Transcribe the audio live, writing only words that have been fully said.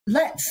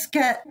let's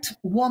get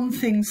one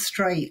thing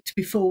straight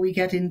before we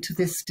get into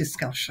this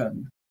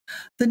discussion.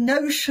 The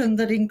notion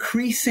that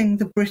increasing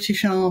the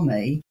British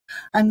Army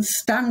and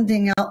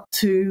standing up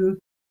to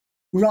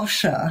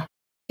Russia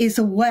is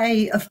a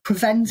way of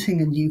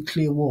preventing a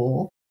nuclear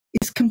war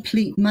is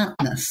complete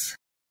madness.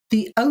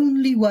 The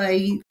only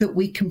way that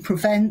we can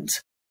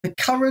prevent the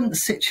current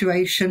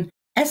situation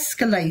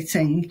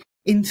escalating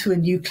into a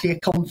nuclear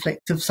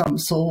conflict of some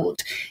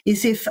sort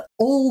is if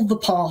all the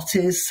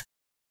parties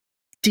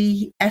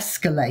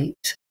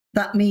de-escalate.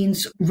 That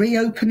means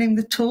reopening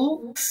the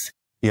talks.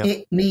 Yep.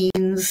 It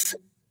means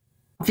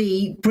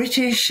the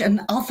British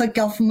and other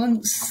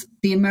governments,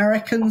 the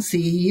Americans, the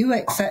EU,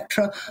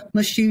 etc.,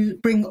 must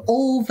bring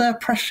all their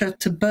pressure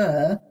to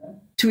bear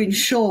to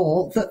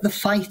ensure that the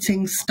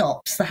fighting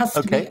stops. There has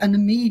to be an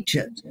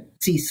immediate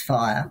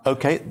ceasefire.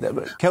 OK.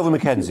 Kelvin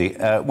Mackenzie,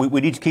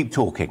 we need to keep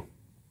talking.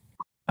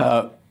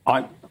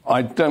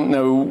 I don't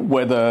know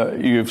whether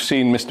you've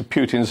seen Mr.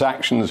 Putin's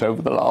actions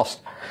over the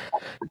last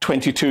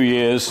 22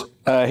 years.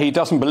 He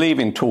doesn't believe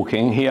in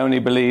talking. He only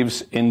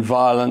believes in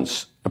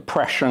violence,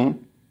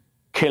 oppression,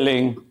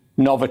 killing,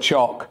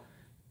 Novichok,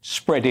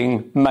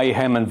 spreading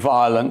mayhem and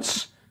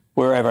violence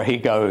wherever he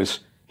goes.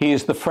 He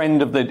is the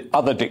friend of the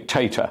other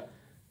dictator.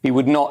 He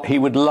would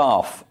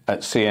laugh at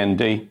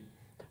CND.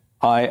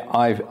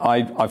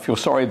 I feel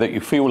sorry that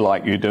you feel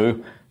like you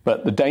do,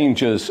 but the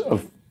dangers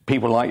of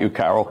people like you,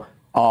 Carol,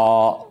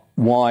 are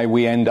why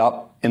we end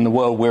up in the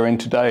world we're in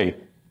today.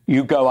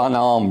 You go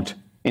unarmed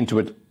into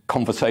a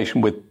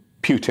conversation with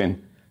Putin.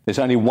 There's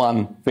only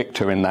one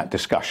victor in that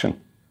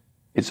discussion.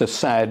 It's a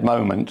sad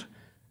moment,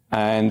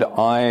 and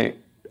I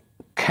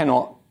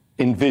cannot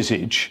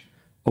envisage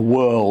a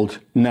world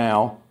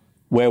now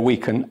where we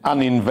can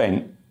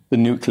uninvent the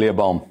nuclear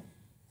bomb.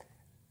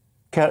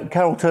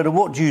 Carol Turner,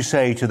 what do you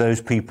say to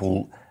those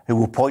people who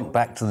will point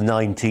back to the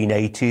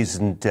 1980s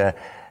and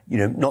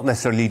not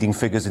necessarily leading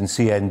figures in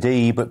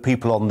CND, but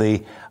people on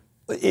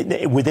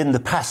within the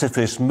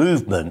pacifist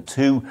movement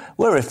who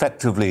were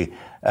effectively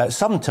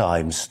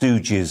sometimes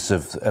stooges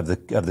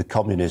of the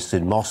communists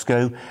in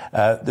Moscow,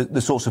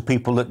 the sorts of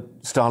people that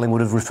Stalin would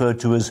have referred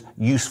to as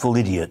useful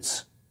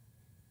idiots?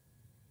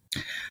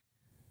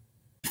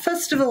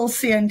 First of all,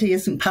 CND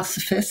isn't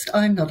pacifist.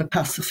 I'm not a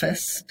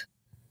pacifist.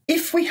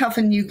 If we have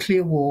a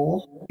nuclear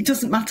war, it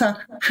doesn't matter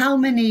how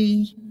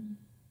many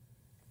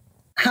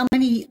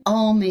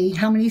army,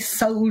 how many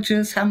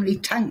soldiers, how many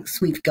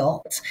tanks we've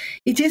got.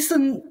 It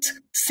isn't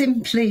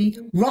simply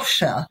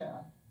Russia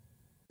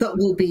that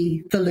will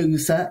be the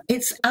loser.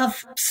 It's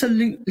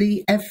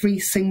absolutely every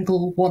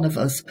single one of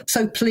us.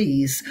 So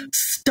please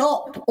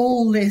stop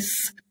all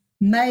this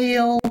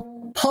male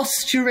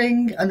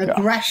posturing and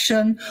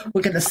aggression.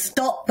 We're going to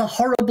stop the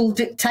horrible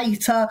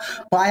dictator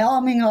by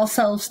arming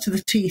ourselves to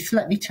the teeth.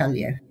 Let me tell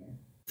you,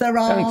 there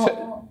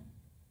are...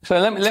 So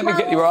let me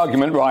get your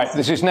argument right.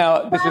 This is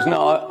now an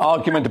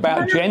argument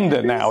about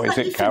gender now, is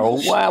it,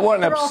 Carol? Wow, what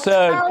an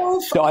absurd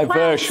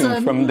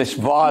diversion from this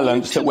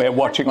violence that we're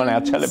watching on our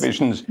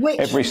televisions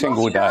every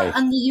single day.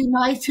 And the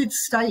United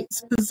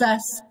States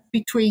possess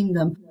between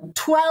them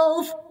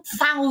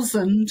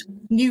 12,000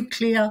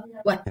 nuclear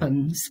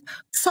weapons.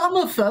 Some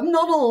of them,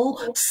 not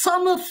all,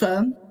 some of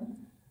them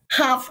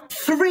have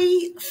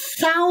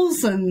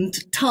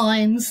 3,000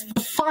 times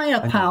the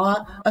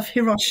firepower of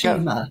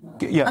Hiroshima.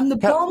 And the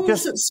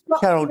bombs that struck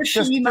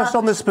Hiroshima just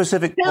on the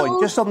specific point,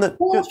 just on the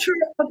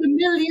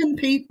 250,000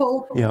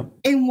 people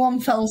in one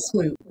fell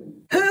swoop.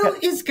 Who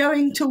is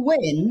going to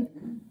win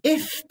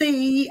if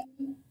the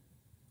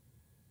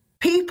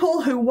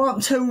people who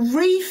want to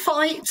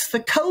refight the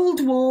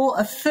Cold War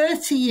of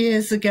 30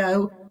 years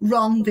ago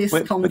run this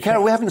conflict? But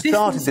Carol, we haven't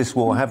started this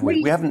war, have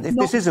we? We haven't. If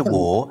this is a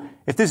war,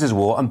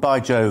 and by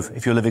Jove,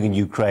 if you're living in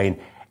Ukraine,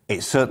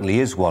 it certainly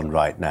is one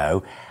right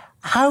now.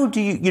 How do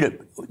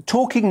you,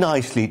 talking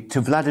nicely to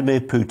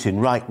Vladimir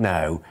Putin right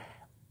now,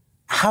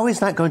 how is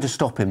that going to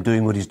stop him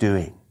doing what he's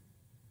doing?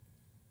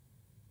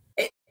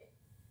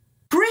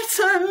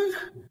 Britain,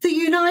 the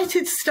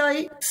United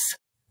States,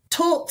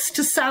 talks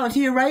to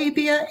Saudi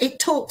Arabia. It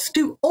talks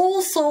to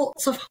all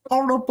sorts of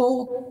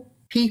horrible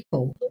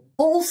people.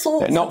 All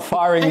sorts. They're not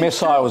firing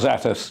missiles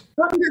at us.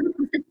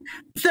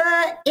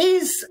 There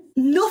is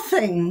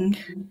nothing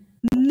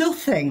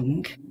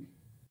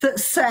that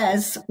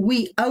says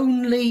we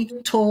only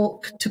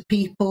talk to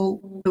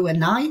people who are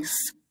nice,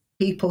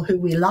 people who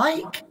we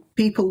like,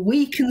 people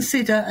we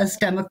consider as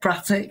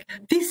democratic.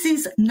 This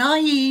is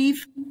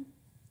naive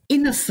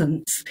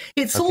innocence.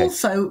 It's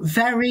also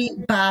very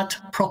bad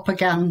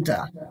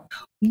propaganda.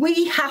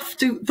 We have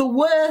to, the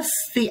worse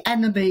the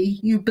enemy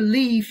you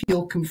believe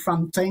you're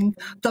confronting,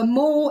 the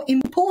more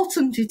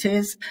important it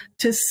is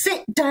to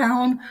sit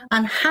down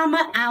and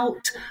hammer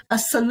out a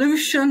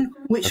solution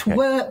which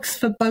works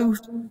for both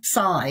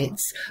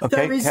sides.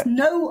 There is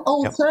no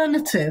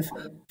alternative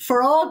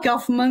for our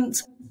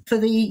government, for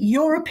the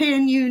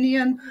European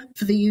Union,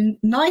 for the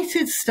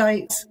United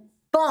States,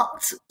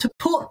 but to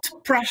put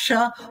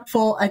pressure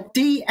for a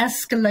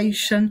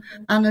de-escalation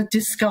and a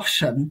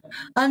discussion.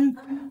 And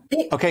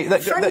okay,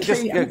 let's just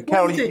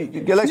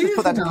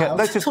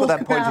put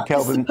that point to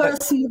Kelvin. Is the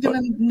person we're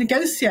going to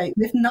negotiate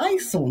with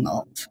nice or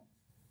not?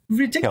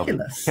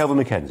 Ridiculous. Kelvin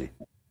Mackenzie.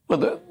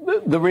 Well,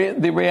 the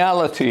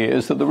reality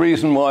is that the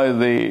reason why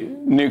the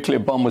nuclear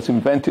bomb was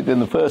invented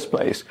in the first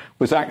place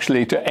was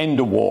actually to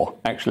end a war,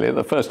 actually,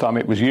 the first time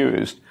it was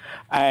used.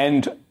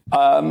 And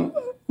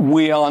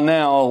we are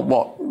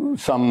now,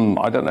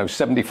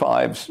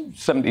 75,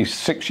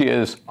 76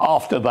 years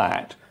after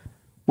that,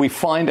 we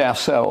find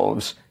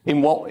ourselves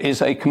in what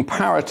is a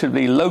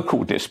comparatively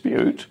local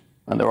dispute,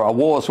 and there are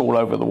wars all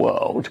over the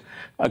world,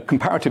 a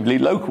comparatively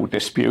local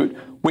dispute,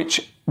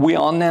 which we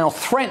are now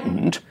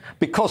threatened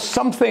because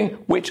something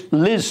which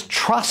Liz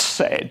Truss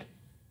said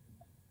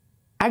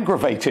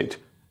aggravated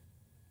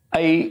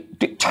a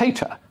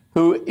dictator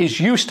who is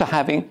used to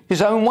having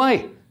his own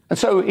way. And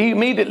so he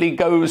immediately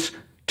goes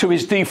to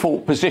his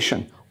default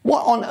position.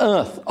 What on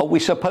earth are we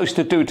supposed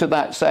to do to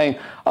that, saying,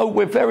 oh,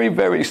 we're very,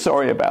 very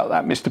sorry about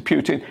that, Mr.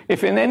 Putin.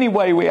 If in any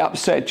way we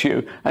upset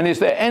you, and is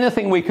there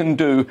anything we can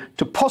do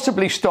to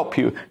possibly stop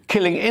you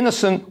killing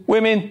innocent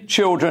women,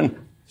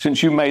 children,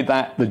 since you made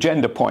that the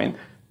gender point,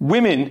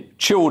 women,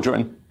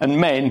 children and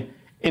men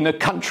in a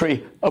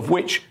country of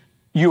which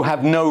you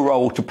have no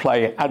role to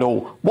play at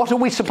all? What are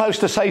we supposed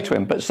to say to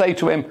him? But say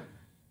to him,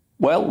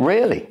 well,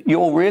 really,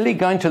 you're really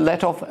going to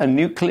let off a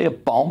nuclear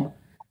bomb,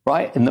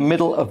 right, in the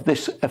middle of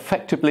this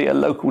effectively a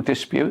local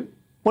dispute?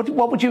 What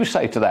would you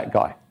say to that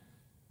guy?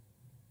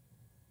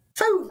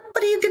 So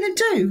what are you going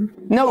to do?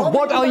 No,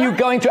 what are you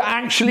going to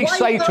actually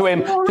say to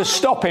him to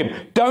stop him?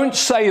 Don't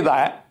say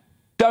that.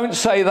 Don't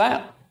say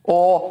that.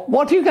 Or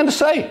what are you going to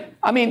say?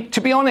 I mean, to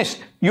be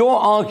honest, your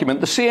argument,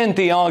 the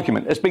CND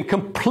argument, has been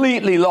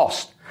completely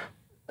lost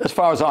as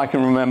far as I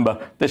can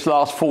remember this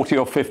last 40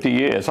 or 50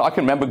 years. I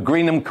can remember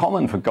Greenham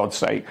Common, for God's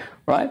sake,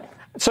 right?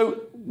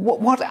 So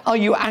what are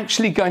you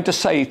actually going to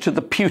say to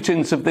the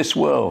Putins of this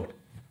world?